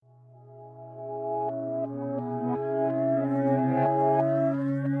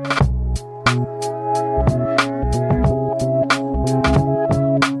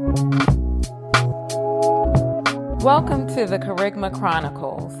to the Kerygma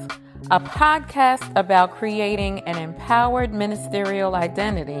Chronicles, a podcast about creating an empowered ministerial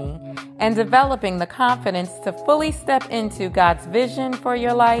identity and developing the confidence to fully step into God's vision for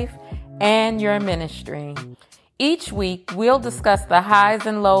your life and your ministry. Each week, we'll discuss the highs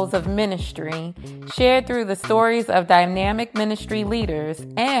and lows of ministry, shared through the stories of dynamic ministry leaders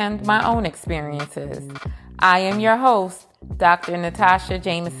and my own experiences. I am your host, Dr. Natasha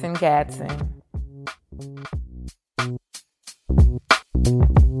Jameson Gadsden.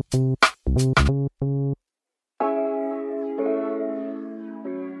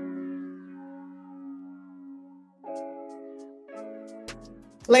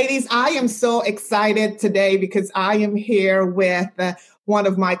 Ladies, I am so excited today because I am here with one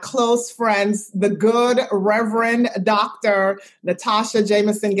of my close friends, the good Reverend Dr. Natasha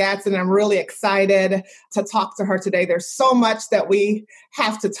Jameson Gadsden. I'm really excited to talk to her today. There's so much that we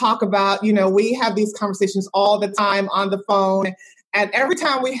have to talk about. You know, we have these conversations all the time on the phone. And every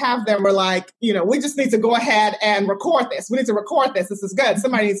time we have them, we're like, you know, we just need to go ahead and record this. We need to record this. This is good.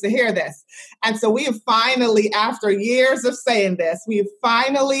 Somebody needs to hear this. And so we have finally, after years of saying this, we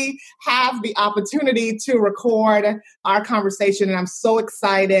finally have the opportunity to record our conversation. And I'm so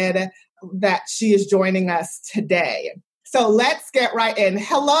excited that she is joining us today. So let's get right in.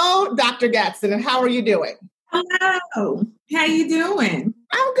 Hello, Dr. Gadsden, and how are you doing? Hello. How you doing?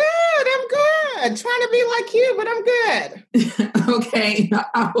 I'm good. Trying to be like you, but I'm good. Okay.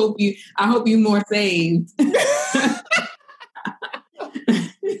 I hope you more saved.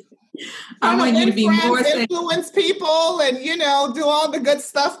 I want you to be more saved. Influence people and, you know, do all the good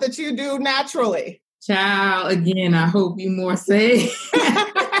stuff that you do naturally. Child, again, I hope you more saved.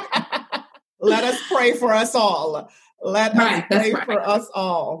 Let us pray for us all. Let us pray for us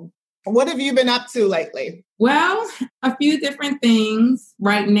all. What have you been up to lately? Well, a few different things.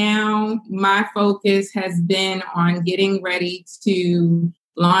 Right now, my focus has been on getting ready to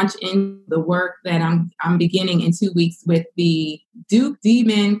launch in the work that I'm beginning in 2 weeks with the Duke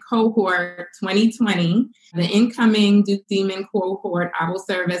Demon Cohort 2020. The incoming Duke Demon Cohort, I will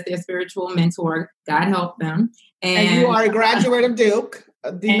serve as their spiritual mentor. God help them. And you are a graduate of Duke.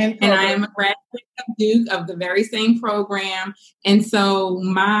 And I am a graduate of Duke, of the very same program. And so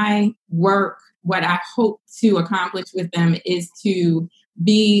my work, what I hope to accomplish with them is to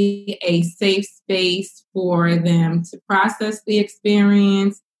be a safe space for them to process the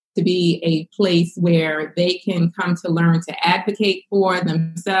experience, to be a place where they can come to learn to advocate for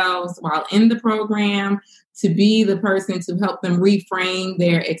themselves while in the program, to be the person to help them reframe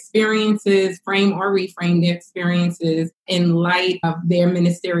their experiences, frame or reframe their experiences in light of their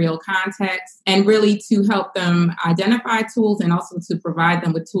ministerial context, and really to help them identify tools and also to provide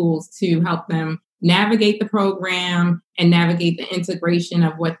them with tools to help them navigate the program and navigate the integration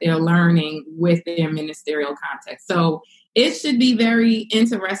of what they're learning with their ministerial context. So it should be very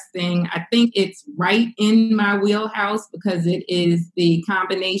interesting. I think it's right in my wheelhouse because it is the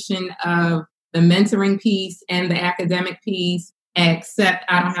combination of the mentoring piece and the academic piece, except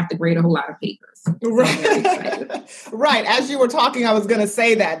I don't have to grade a whole lot of papers. Right. Right. As you were talking, I was going to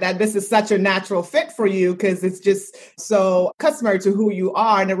say that this is such a natural fit for you because it's just so customary to who you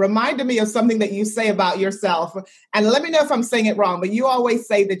are. And it reminded me of something that you say about yourself. And let me know if I'm saying it wrong, but you always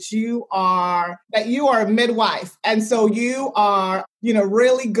say that you are a midwife. And so you are, you know,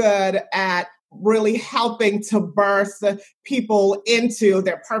 really good at really helping to birth people into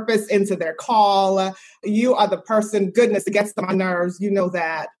their purpose, into their call. You are the person, goodness, it gets to my nerves, you know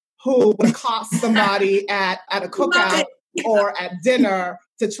that, who would cost somebody at a cookout or at dinner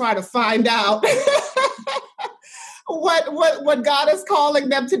to try to find out what God is calling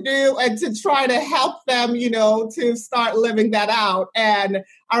them to do and to try to help them, you know, to start living that out. And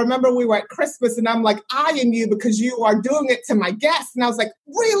I remember we were at Christmas and I'm like eyeing you because you are doing it to my guests. And I was like,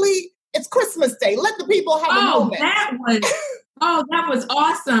 really? It's Christmas Day. Let the people have a moment. That was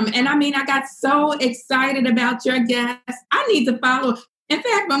awesome. And I mean, I got so excited about your guests. I need to follow. In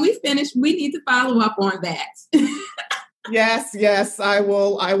fact, when we finish, we need to follow up on that. Yes, I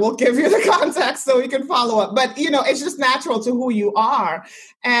will give you the context so we can follow up. But, you know, it's just natural to who you are.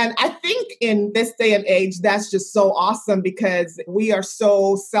 And I think in this day and age, that's just so awesome because we are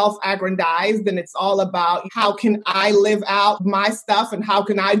so self-aggrandized and it's all about how can I live out my stuff and how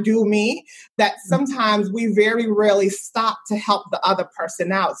can I do me, that sometimes we very rarely stop to help the other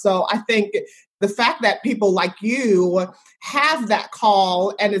person out. So I think the fact that people like you have that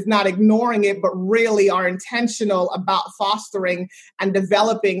call and is not ignoring it, but really are intentional about fostering and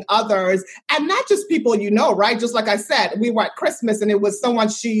developing others. And not just people you know, right? Just like I said, we were at Christmas and it was someone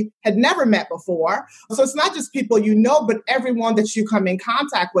she had never met before. So it's not just people you know, but everyone that you come in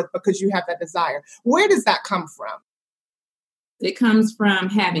contact with because you have that desire. Where does that come from? It comes from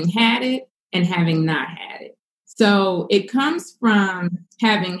having had it and having not had it. So it comes from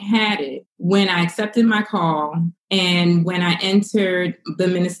having had it when I accepted my call and when I entered the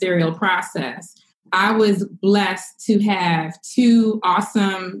ministerial process. I was blessed to have two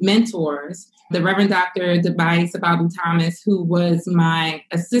awesome mentors, the Reverend Dr. Device Ababu Thomas, who was my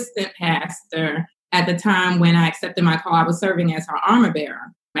assistant pastor at the time when I accepted my call. I was serving as her armor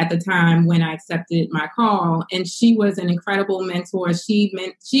bearer at the time when I accepted my call. And she was an incredible mentor. She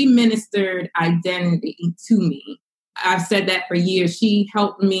ministered identity to me. I've said that for years. She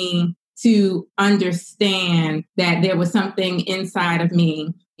helped me to understand that there was something inside of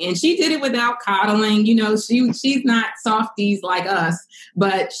me. And she did it without coddling. You know, she's not softies like us,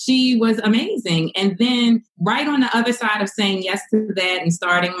 but she was amazing. And then right on the other side of saying yes to that and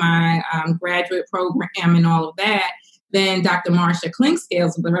starting my graduate program and all of that, then Dr. Marsha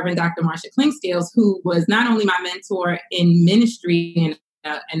Clinkscales, the Reverend Dr. Marsha Clinkscales, who was not only my mentor in ministry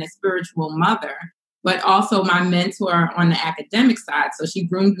and a spiritual mother, but also my mentor on the academic side. So she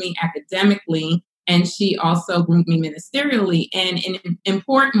groomed me academically, and she also groomed me ministerially, and in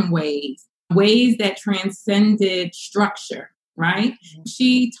important ways that transcended structure, right? Mm-hmm.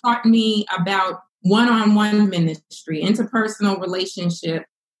 She taught me about one-on-one ministry, interpersonal relationship,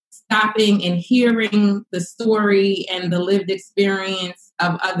 stopping and hearing the story and the lived experience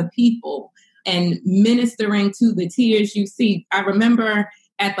of other people and ministering to the tears you see. I remember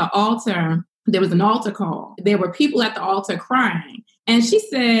at the altar, there was an altar call. There were people at the altar crying. And she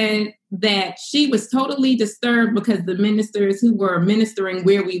said that she was totally disturbed because the ministers who were ministering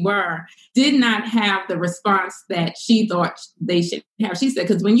where we were did not have the response that she thought they should have. She said,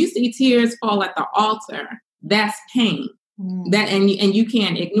 because when you see tears fall at the altar, that's pain. That and you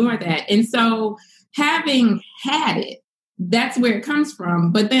can't ignore that. And so having had it, that's where it comes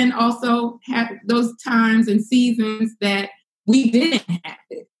from. But then also have those times and seasons that we didn't have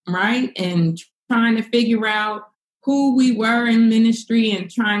it, right? And trying to figure out who we were in ministry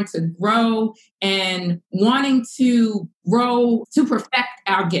and trying to grow and wanting to grow to perfect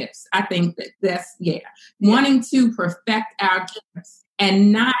our gifts. I think wanting to perfect our gifts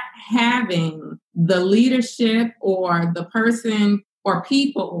and not having the leadership or the person or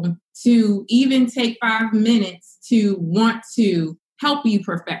people to even take 5 minutes to want to help you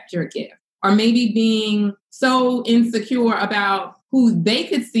perfect your gift, or maybe being so insecure about who they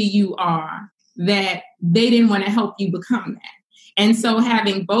could see you are that they didn't want to help you become that. And so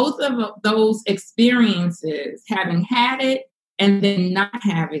having both of those experiences, having had it and then not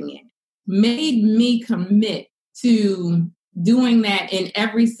having it, made me commit to doing that in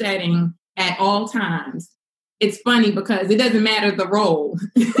every setting at all times. It's funny because it doesn't matter the role.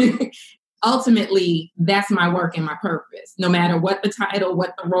 Ultimately, that's my work and my purpose. No matter what the title,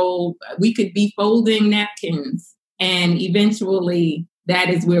 what the role, we could be folding napkins, and eventually that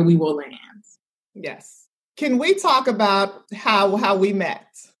is where we will land. Yes. Can we talk about how we met?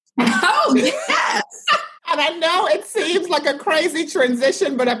 Oh, yes. And I know it seems like a crazy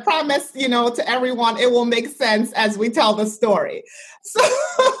transition, but I promise, to everyone, it will make sense as we tell the story. So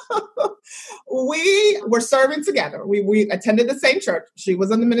we were serving together. We attended the same church. She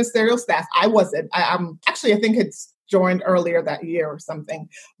was on the ministerial staff. I wasn't. I think had joined earlier that year or something,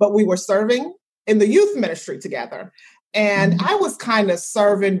 but we were serving in the youth ministry together. And I was kind of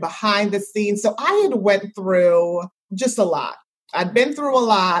serving behind the scenes. So I had went through just a lot. I'd been through a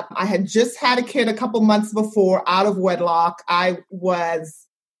lot. I had just had a kid a couple months before out of wedlock. I was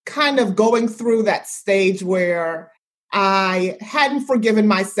kind of going through that stage where I hadn't forgiven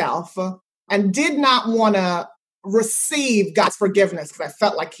myself and did not want to receive God's forgiveness because I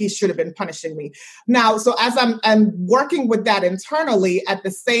felt like he should have been punishing me. Now, so as I'm working with that internally, at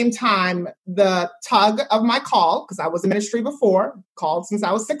the same time, the tug of my call, because I was in ministry before, called since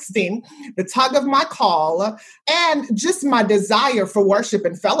I was 16, the tug of my call and just my desire for worship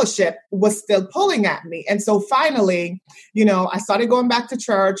and fellowship was still pulling at me. And so finally, I started going back to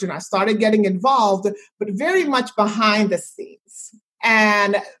church and I started getting involved, but very much behind the scenes.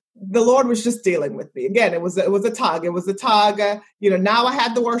 And the Lord was just dealing with me. Again, it was a tug. It was a tug. Now I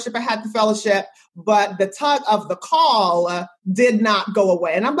had the worship, I had the fellowship, but the tug of the call did not go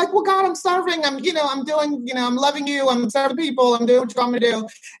away. And I'm like, well, God, I'm serving. I'm doing, I'm loving you. I'm serving people. I'm doing what you want me to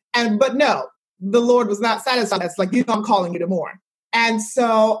do. But no, the Lord was not satisfied. It's like, I'm calling you to more. And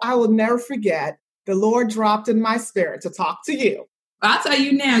so I will never forget, the Lord dropped in my spirit to talk to you. I'll tell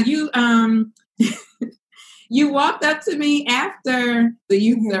you now, you walked up to me after the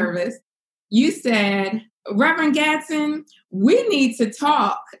youth service. You said, Reverend Gatson, we need to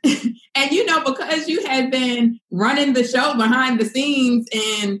talk. And, because you had been running the show behind the scenes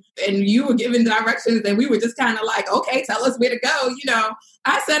and you were giving directions and we were just kind of like, okay, tell us where to go.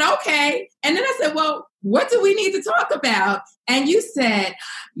 I said, okay. And then I said, well, what do we need to talk about? And you said,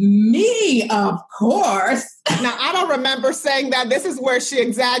 me, of course. Now, I don't remember saying that. This is where she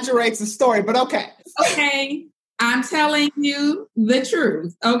exaggerates the story, but okay. Okay. I'm telling you the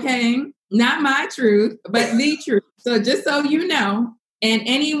truth. Okay. Not my truth, but the truth. So just so you know, and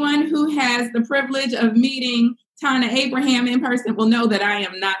anyone who has the privilege of meeting Tana Abraham in person will know that I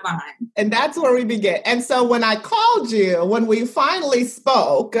am not lying. And that's where we begin. And so when I called you, when we finally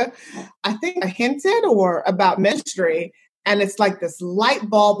spoke, I think I hinted about ministry, and it's like this light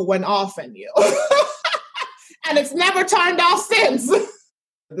bulb went off in you. And it's never turned off since.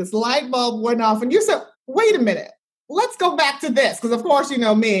 This light bulb went off and you said, wait a minute. Let's go back to this. Because of course,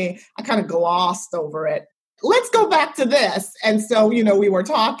 me, I kind of glossed over it. Let's go back to this. And so, we were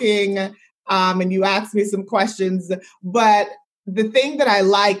talking and you asked me some questions. But the thing that I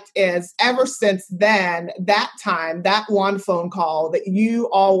liked is ever since then, that time, that one phone call that you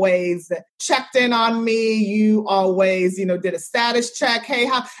always checked in on me, you always, did a status check. Hey,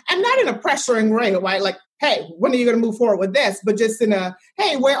 how? And not in a pressuring way, right? Like, hey, when are you going to move forward with this? But just in a,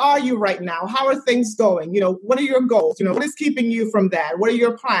 hey, where are you right now? How are things going? What are your goals? What is keeping you from that? What are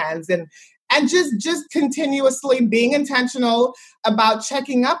your plans? And just continuously being intentional about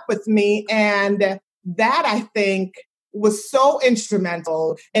checking up with me. And that, I think, was so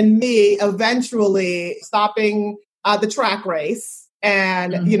instrumental in me eventually stopping the track race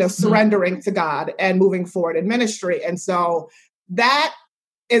and, surrendering to God and moving forward in ministry. And so that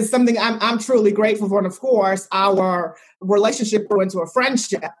is something I'm truly grateful for. And of course, our relationship grew into a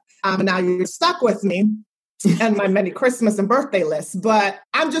friendship. And now you're stuck with me and my many Christmas and birthday lists. But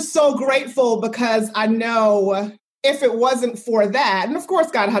I'm just so grateful because I know if it wasn't for that, and of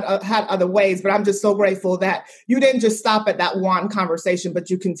course, God had other ways, but I'm just so grateful that you didn't just stop at that one conversation, but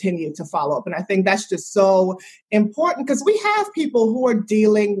you continued to follow up. And I think that's just so important because we have people who are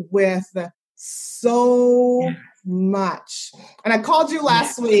dealing with so much. And I called you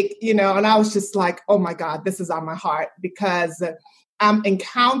last week, and I was just like, oh my God, this is on my heart because I'm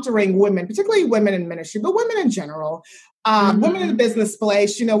encountering women, particularly women in ministry, but women in general, women in the business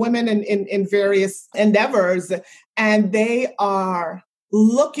place, women in various endeavors, and they are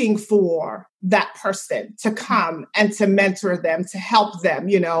looking for that person to come and to mentor them, to help them,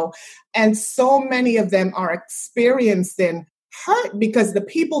 and so many of them are experiencing hurt because the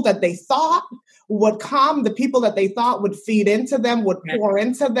people that they thought would come, the people that they thought would feed into them, would pour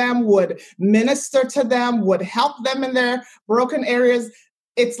into them, would minister to them, would help them in their broken areas.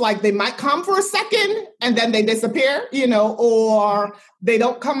 It's like they might come for a second and then they disappear, or they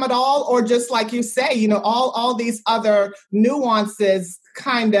don't come at all. Or just like you say, all these other nuances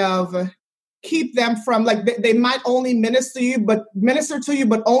kind of keep them from they might only minister to you,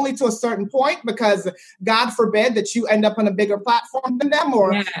 but only to a certain point, because God forbid that you end up on a bigger platform than them,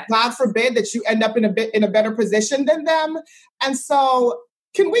 or God forbid that you end up in a better position than them. And so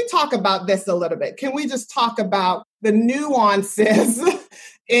can we talk about this a little bit? Can we just talk about the nuances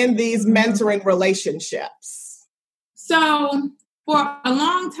in these mentoring relationships? So for a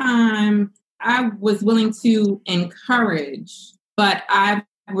long time, I was willing to encourage, but I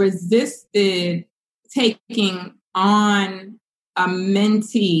resisted taking on a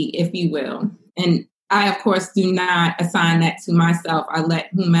mentee, if you will. And I, of course, do not assign that to myself. I let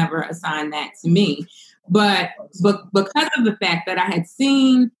whomever assign that to me. But because of the fact that I had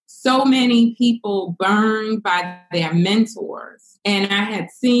seen so many people burned by their mentors, and I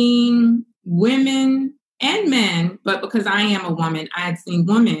had seen women and men, but because I am a woman, I had seen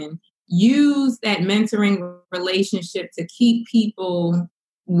women use that mentoring relationship to keep people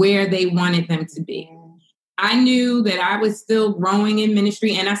where they wanted them to be. I knew that I was still growing in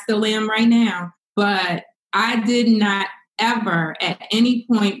ministry, and I still am right now, but I did not ever at any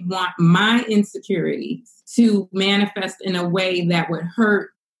point want my insecurities to manifest in a way that would hurt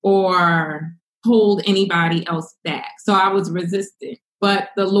or hold anybody else back. So I was resistant. But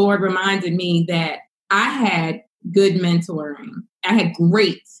the Lord reminded me that I had good mentoring. I had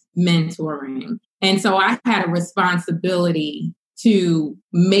great mentoring. And so I had a responsibility to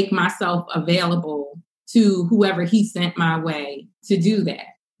make myself available to whoever he sent my way to do that.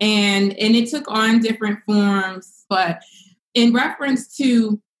 And it took on different forms, but in reference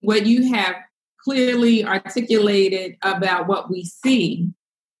to what you have clearly articulated about what we see,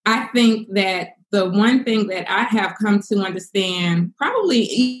 I think that the one thing that I have come to understand, probably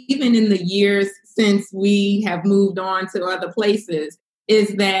even in the years since we have moved on to other places,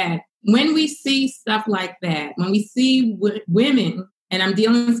 is that when we see stuff like that, when we see women, and I'm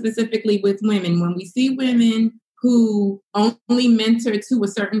dealing specifically with women, when we see women who only mentor to a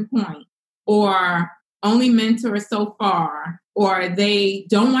certain point, or only mentor so far, or they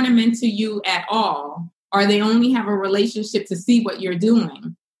don't want to mentor you at all, or they only have a relationship to see what you're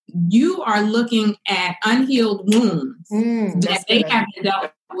doing, you are looking at unhealed wounds that they haven't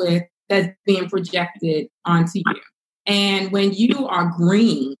dealt with that's being projected onto you. And when you are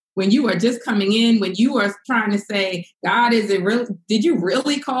green, when you are just coming in, when you are trying to say, God, is it real? Did you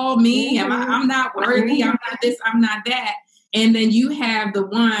really call me? I'm not worthy. I'm not this, I'm not that. And then you have the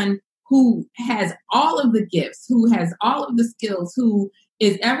one who has all of the gifts, who has all of the skills, who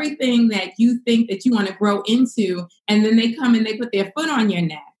is everything that you think that you want to grow into. And then they come and they put their foot on your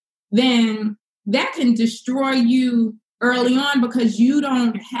neck. Then that can destroy you early on because you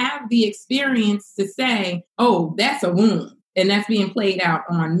don't have the experience to say, oh, that's a wound and that's being played out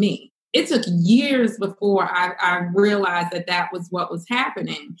on me. It took years before I realized that was what was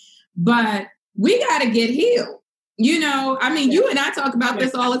happening. But we got to get healed. You know, I mean, you and I talk about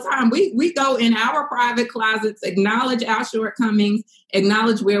this all the time. We go in our private closets, acknowledge our shortcomings,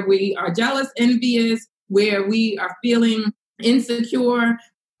 acknowledge where we are jealous, envious, where we are feeling insecure.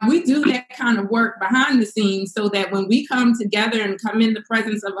 We do that kind of work behind the scenes so that when we come together and come in the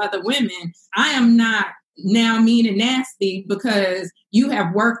presence of other women, I am not now mean and nasty because you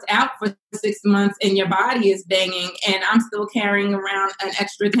have worked out for 6 months and your body is banging and I'm still carrying around an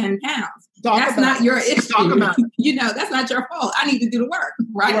extra 10 pounds. That's not your issue. You know, that's not your fault. I need to do the work,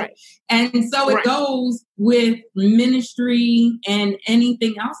 right? And so it goes with ministry and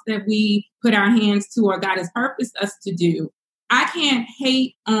anything else that we put our hands to or God has purposed us to do. I can't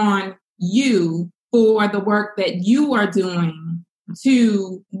hate on you for the work that you are doing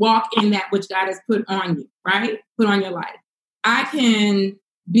to walk in that which God has put on you, right? Put on your life. I can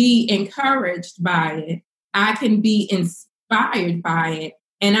be encouraged by it. I can be inspired by it.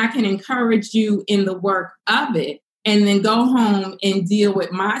 And I can encourage you in the work of it and then go home and deal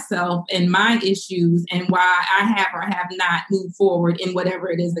with myself and my issues and why I have or have not moved forward in whatever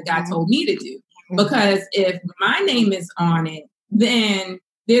it is that God told me to do. Because if my name is on it, then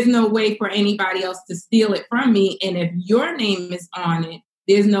there's no way for anybody else to steal it from me. And if your name is on it,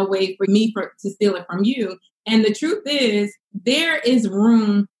 there's no way for me to steal it from you. And the truth is, there is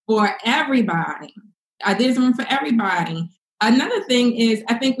room for everybody. There's room for everybody. Another thing is,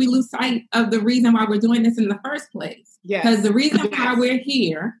 I think we lose sight of the reason why we're doing this in the first place. Because the reason why we're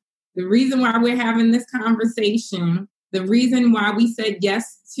here, the reason why we're having this conversation, the reason why we said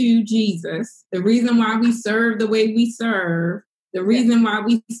yes to Jesus, the reason why we serve the way we serve, the reason why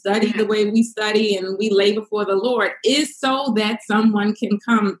we study the way we study and we lay before the Lord is so that someone can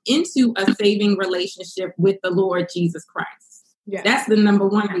come into a saving relationship with the Lord Jesus Christ. That's the number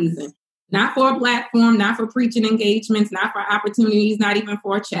one reason. Not for a platform, not for preaching engagements, not for opportunities, not even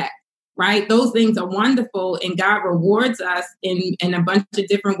for a check, right? Those things are wonderful and God rewards us in a bunch of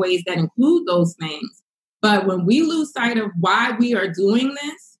different ways that include those things. But when we lose sight of why we are doing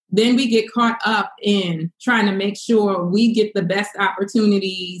this, then we get caught up in trying to make sure we get the best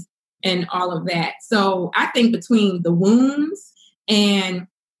opportunities and all of that. So I think between the wounds and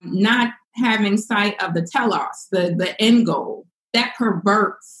not having sight of the telos, the end goal, that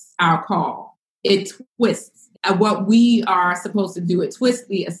perverts our call. It twists what we are supposed to do. It twists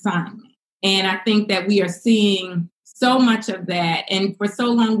the assignment. And I think that we are seeing so much of that. And for so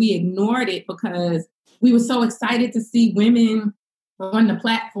long, we ignored it because we were so excited to see women on the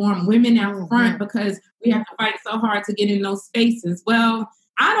platform, women out front, because we have to fight so hard to get in those spaces. Well,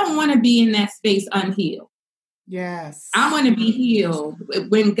 I don't want to be in that space unhealed. Yes. I want to be healed.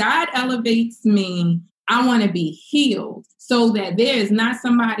 When God elevates me, I want to be healed so that there is not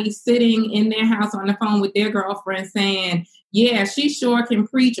somebody sitting in their house on the phone with their girlfriend saying, yeah, she sure can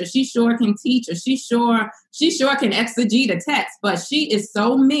preach, or she sure can teach, or she sure can exegete a text, but she is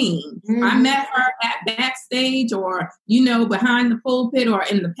so mean. I met her at backstage or, behind the pulpit or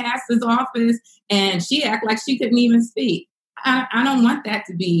in the pastor's office, and she act like she couldn't even speak. I don't want that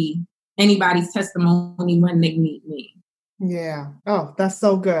to be anybody's testimony when they meet me. Yeah. Oh, that's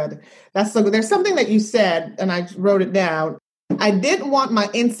so good. That's so good. There's something that you said, and I wrote it down. I didn't want my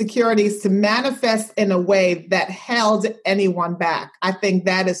insecurities to manifest in a way that held anyone back. I think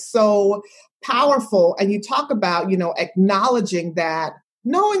that is so powerful. And you talk about, acknowledging that,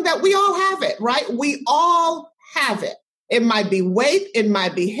 knowing that we all have it, right? We all have it. It might be weight, it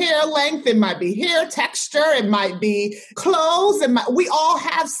might be hair length, it might be hair texture, it might be clothes. We all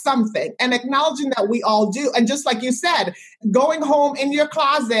have something, and acknowledging that we all do. And just like you said, going home in your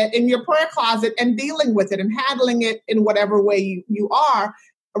closet, in your prayer closet, and dealing with it and handling it in whatever way you are.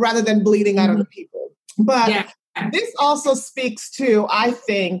 rather than bleeding out other people. But Yeah. this also speaks to, I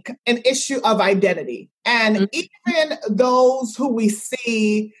think, an issue of identity. And even those who we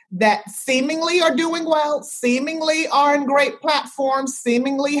see that seemingly are doing well, seemingly are in great platforms,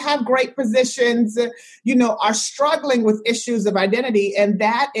 seemingly have great positions, are struggling with issues of identity. And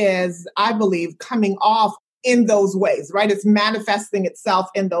that is, I believe, coming off in those ways, right? It's manifesting itself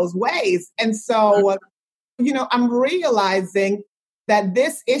in those ways. And so, I'm realizing that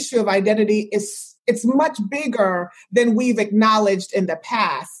this issue of identity it's much bigger than we've acknowledged in the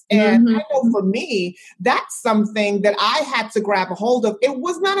past. And I know for me, that's something that I had to grab a hold of. It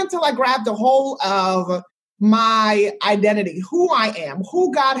was not until I grabbed a hold of my identity, who I am,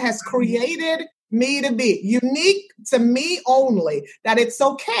 who God has created me to be, unique to me only, that it's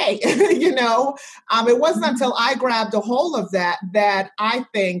okay. It wasn't until I grabbed a hold of that I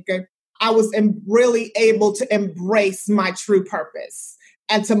think I was really able to embrace my true purpose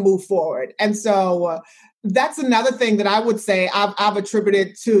and to move forward. And so that's another thing that I would say I've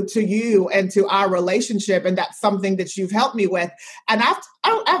attributed to you and to our relationship. And that's something that you've helped me with. And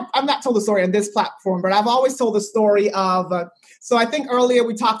I've not told the story on this platform, but I've always told the story of, so I think earlier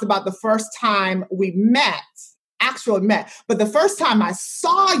we talked about the first time we met, but the first time I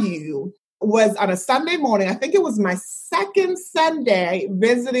saw you was on a Sunday morning. I think it was my second Sunday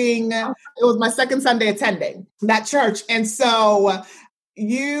visiting. It was my second Sunday attending that church. And so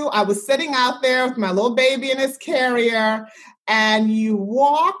I was sitting out there with my little baby in his carrier, and you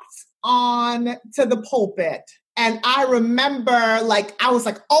walked on to the pulpit. And I remember I was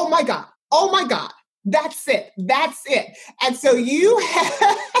like, oh my God, that's it. And so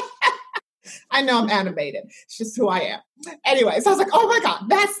I know I'm animated. It's just who I am. Anyway, so I was like, oh my God,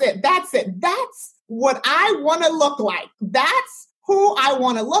 that's it. That's what I want to look like. That's who I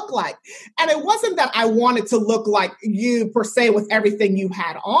want to look like. And it wasn't that I wanted to look like you per se with everything you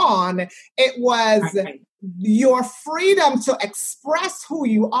had on. It was your freedom to express who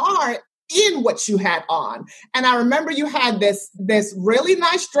you are in what you had on. And I remember you had this really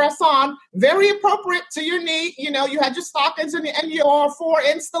nice dress on, very appropriate to your knee. You had your stockings and your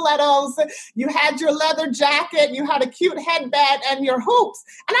 4-inch stilettos. You had your leather jacket. You had a cute headband and your hoops.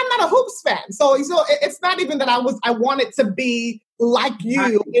 And I'm not a hoops fan. So it's not even that I wanted to be like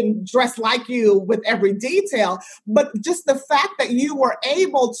you and dress like you with every detail, but just the fact that you were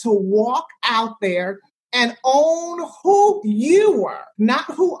able to walk out there and own who you were, not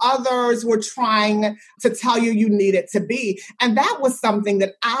who others were trying to tell you needed to be. And that was something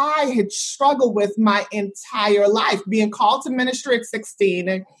that I had struggled with my entire life, being called to ministry at 16.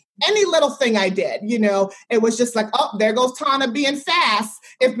 And any little thing I did, it was just like, oh, there goes Tana being fast.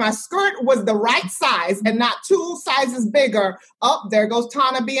 If my skirt was the right size and not 2 sizes bigger, oh, there goes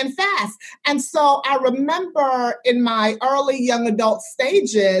Tana being fast. And so I remember in my early young adult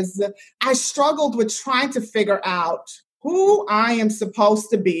stages, I struggled with trying to figure out who I am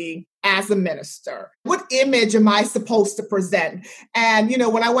supposed to be as a minister. What image am I supposed to present? And,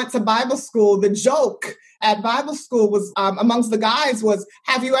 when I went to Bible school, the joke at Bible school was amongst the guys was,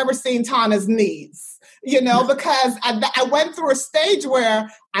 have you ever seen Tana's knees? Because I went through a stage where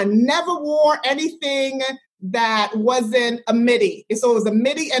I never wore anything that wasn't a midi. So it was a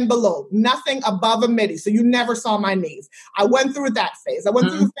midi and below, nothing above a midi. So you never saw my knees. I went through that phase. I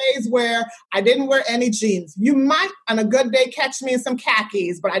went through the phase where I didn't wear any jeans. You might on a good day catch me in some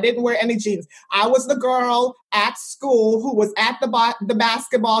khakis, but I didn't wear any jeans. I was the girl at school who was at the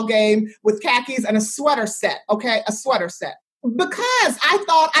basketball game with khakis and a sweater set. Okay, a sweater set. Because I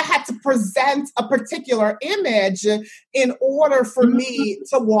thought I had to present a particular image in order for me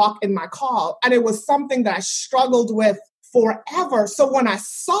to walk in my call. And it was something that I struggled with forever. So when I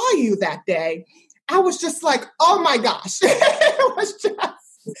saw you that day, I was just like, oh my gosh. I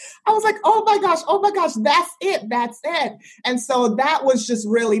was like, oh my gosh, that's it. And so that was just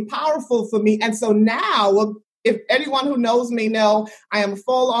really powerful for me. And so now, if anyone who knows me know, I am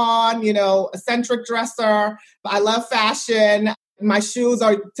full on, eccentric dresser. I love fashion. My shoes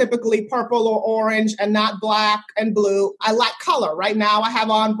are typically purple or orange and not black and blue. I like color. Right now I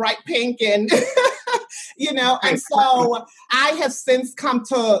have on bright pink and, and so I have since come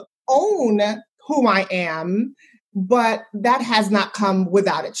to own who I am, but that has not come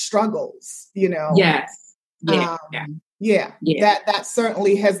without its struggles, Yes. Yeah. That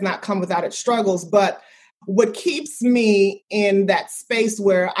certainly has not come without its struggles, but what keeps me in that space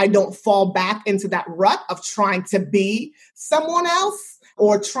where I don't fall back into that rut of trying to be someone else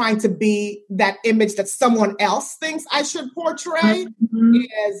or trying to be that image that someone else thinks I should portray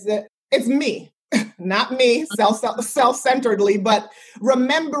is it's me, not me, self-centeredly, but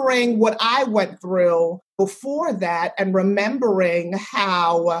remembering what I went through before that and remembering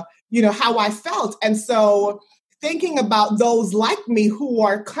how I felt. And so thinking about those like me who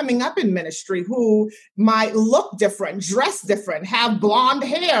are coming up in ministry, who might look different, dress different, have blonde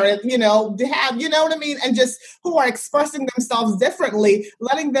hair, have, what I mean? And just who are expressing themselves differently,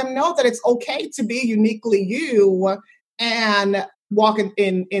 letting them know that it's okay to be uniquely you and walking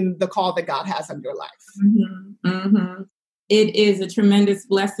in the call that God has on your life. Mm-hmm. Mm-hmm. It is a tremendous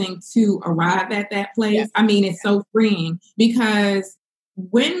blessing to arrive at that place. Yes. I mean, it's so freeing because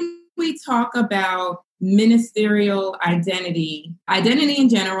when we talk about ministerial identity in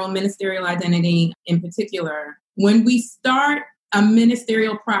general, ministerial identity in particular, when we start a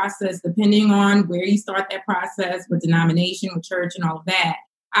ministerial process, depending on where you start that process, with denomination, with church and all of that,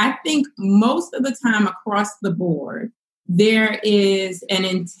 I think most of the time across the board, there is an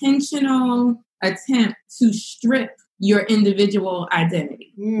intentional attempt to strip your individual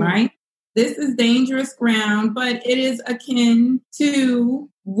identity, right? This is dangerous ground, but it is akin to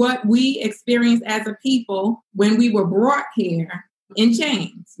what we experienced as a people when we were brought here in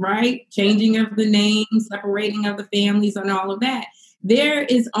chains, right? Changing of the names, separating of the families and all of that. There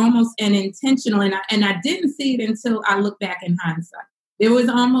is almost an intentional, and I didn't see it until I look back in hindsight. There was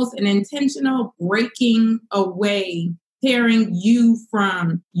almost an intentional breaking away, tearing you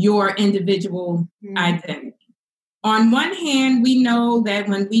from your individual identity. On one hand, we know that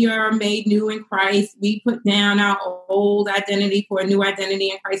when we are made new in Christ, we put down our old identity for a new identity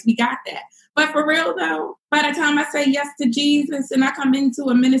in Christ. We got that. But for real, though, by the time I say yes to Jesus and I come into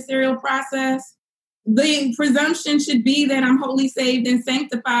a ministerial process, the presumption should be that I'm wholly saved and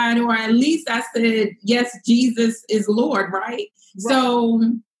sanctified, or at least I said, yes, Jesus is Lord, right? So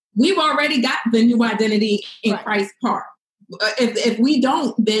we've already got the new identity in Christ part. If we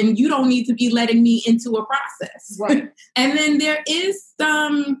don't, then you don't need to be letting me into a process. Right. And then there is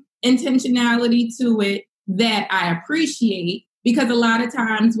some intentionality to it that I appreciate, because a lot of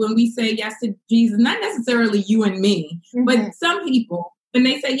times when we say yes to Jesus, not necessarily you and me, but some people, when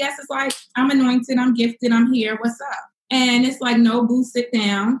they say yes, it's like, I'm anointed, I'm gifted, I'm here, what's up? And it's like, no, boo, sit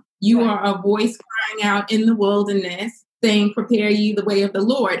down. You are a voice crying out in the wilderness, saying, prepare ye the way of the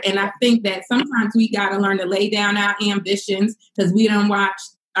Lord. And I think that sometimes we got to learn to lay down our ambitions, because we don't watch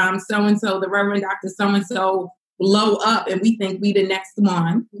so-and-so, the Reverend Dr. So-and-so blow up and we think we the next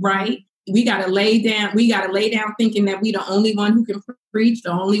one, right? We got to lay down thinking that we the only one who can preach,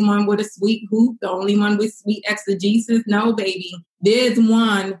 the only one with a sweet hoop, the only one with sweet exegesis. No, baby. There's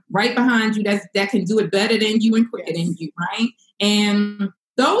one right behind you that can do it better than you and quicker than you, right? And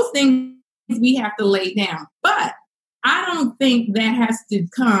those things we have to lay down. But I don't think that has to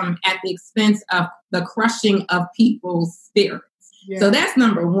come at the expense of the crushing of people's spirits. Yeah. So that's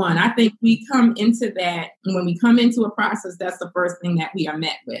number one. I think we come into that, and when we come into a process, that's the first thing that we are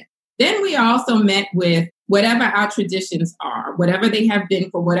met with. Then we are also met with whatever our traditions are, whatever they have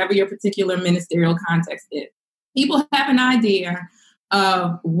been for whatever your particular ministerial context is. People have an idea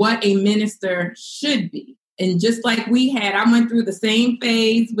of what a minister should be. And just like I went through the same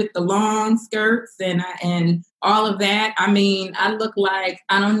phase with the long skirts and all of that. I mean, I look like,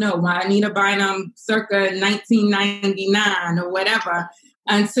 I don't know, Juanita Bynum circa 1999 or whatever,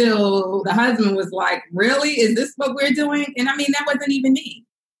 until the husband was like, really? Is this what we're doing? And I mean, that wasn't even me.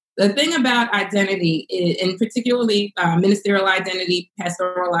 The thing about identity, and particularly ministerial identity,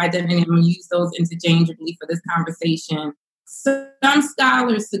 pastoral identity, I'm going to use those interchangeably for this conversation. Some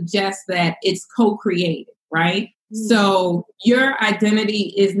scholars suggest that it's co-created, right? Mm-hmm. So your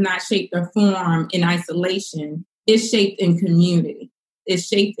identity is not shaped or formed in isolation. It's shaped in community. It's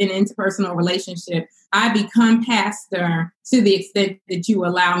shaped in interpersonal relationship. I become pastor to the extent that you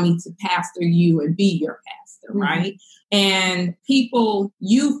allow me to pastor you and be your pastor, right? And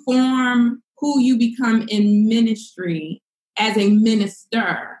you form who you become in ministry as a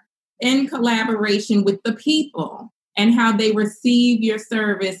minister in collaboration with the people and how they receive your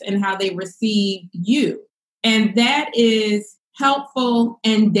service and how they receive you. And that is helpful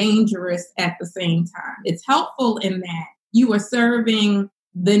and dangerous at the same time. It's helpful in that you are serving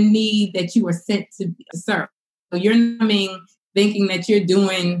the need that you are sent to serve. So you're not thinking that you're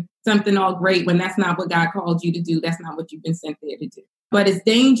doing something all great when that's not what God called you to do. That's not what you've been sent there to do. But it's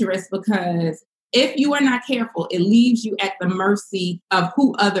dangerous because if you are not careful, it leaves you at the mercy of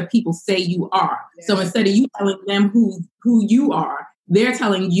who other people say you are. Yes. So instead of you telling them who you are, they're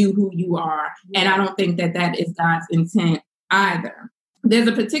telling you who you are. And I don't think that is God's intent either. There's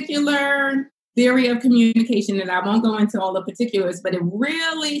a particular theory of communication that I won't go into all the particulars, but it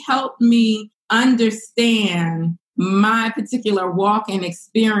really helped me understand my particular walk and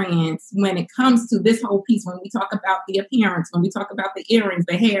experience when it comes to this whole piece, when we talk about the appearance, when we talk about the earrings,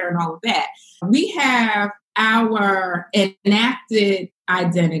 the hair, and all of that. We have our enacted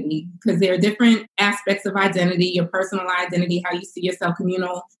identity, because there are different aspects of identity: your personal identity, how you see yourself;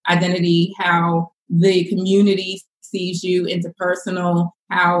 communal identity, how the community sees you; interpersonal,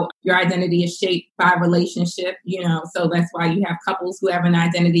 how your identity is shaped by relationship, so that's why you have couples who have an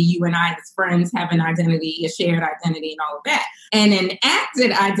identity. You and I as friends have an identity, a shared identity, and all of that. And an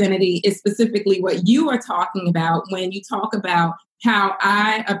acted identity is specifically what you are talking about when you talk about how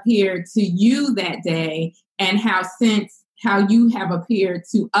I appeared to you that day, and how you have appeared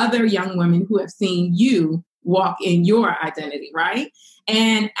to other young women who have seen you walk in your identity, right?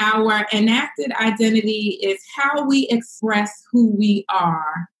 And our enacted identity is how we express who we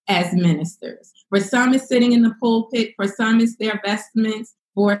are as ministers. For some, it's sitting in the pulpit. For some, it's their vestments.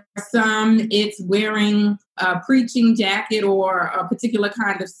 For some, it's wearing a preaching jacket or a particular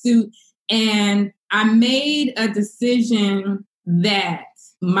kind of suit. And I made a decision that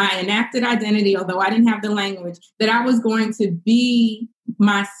my enacted identity, although I didn't have the language, that I was going to be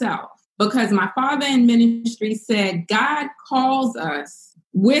myself. Because my father in ministry said, God calls us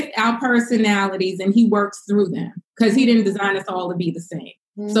with our personalities and he works through them, because he didn't design us all to be the same.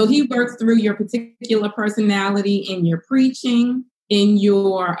 Mm-hmm. So he works through your particular personality in your preaching, in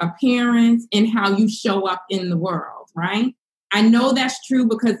your appearance, in how you show up in the world, right? I know that's true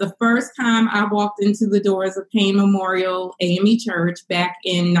because the first time I walked into the doors of Payne Memorial AME Church back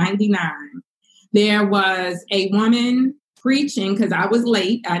in 99, there was a woman preaching, because I was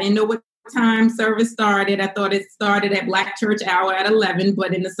late. I didn't know what time service started. I thought it started at Black Church Hour at 11,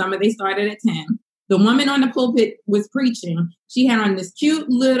 but in the summer they started at 10. The woman on the pulpit was preaching. She had on this cute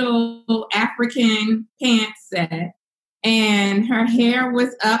little African pants set, and her hair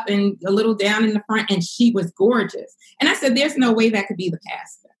was up and a little down in the front, and she was gorgeous. And I said, there's no way that could be the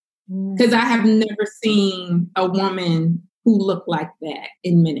pastor, because I have never seen a woman who looked like that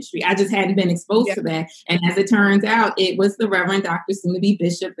in ministry. I just hadn't been exposed to that. And as it turns out, it was the Reverend Dr. soon-to-be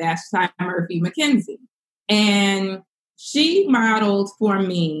Bishop Vashti Murphy McKenzie. And she modeled for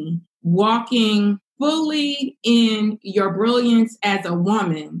me walking fully in your brilliance as a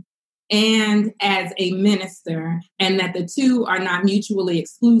woman and as a minister, and that the two are not mutually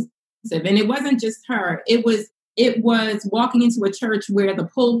exclusive. And it wasn't just her. It was walking into a church where the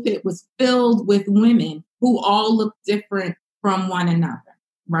pulpit was filled with women who all looked different from one another,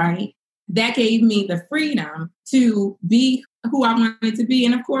 right? That gave me the freedom to be who I wanted to be.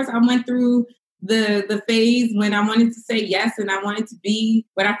 And of course, I went through the phase when I wanted to say yes and I wanted to be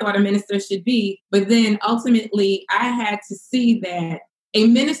what I thought a minister should be. But then ultimately, I had to see that a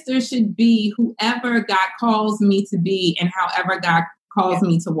minister should be whoever God calls me to be and however God calls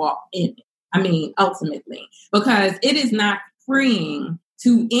me to walk in it. I mean, ultimately, because it is not freeing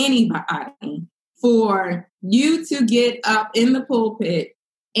to anybody for you to get up in the pulpit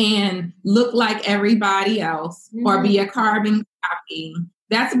and look like everybody else or be a carbon copy.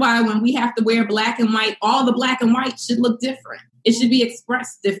 That's why when we have to wear black and white, all the black and white should look different. It should be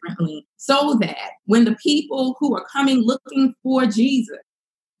expressed differently so that when the people who are coming looking for Jesus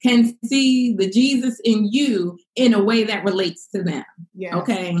can see the Jesus in you in a way that relates to them. Yes.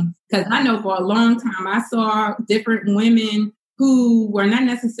 Okay. Because I know for a long time, I saw different women who were not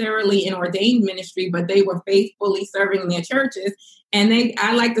necessarily in ordained ministry, but they were faithfully serving their churches. And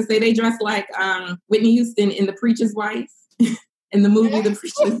I like to say they dressed like Whitney Houston in The Preacher's Wife, in the movie The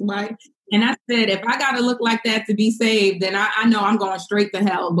Preacher's Wife. And I said, if I got to look like that to be saved, then I know I'm going straight to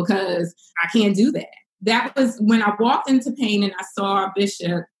hell, because I can't do that. That was when I walked into Payne and I saw a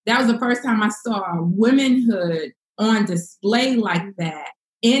bishop. That was the first time I saw womanhood on display like that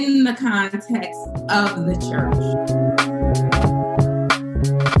in the context of the church.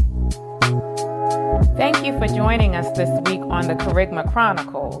 Thank you for joining us this week on the Kerygma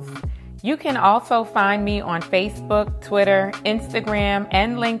Chronicles. You can also find me on Facebook, Twitter, Instagram,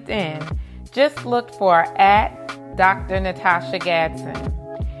 and LinkedIn. Just look for @Dr. Natasha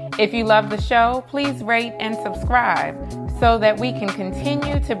Gadsden. If you love the show, please rate and subscribe so that we can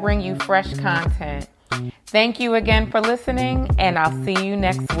continue to bring you fresh content. Thank you again for listening, and I'll see you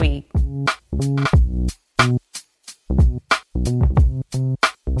next week.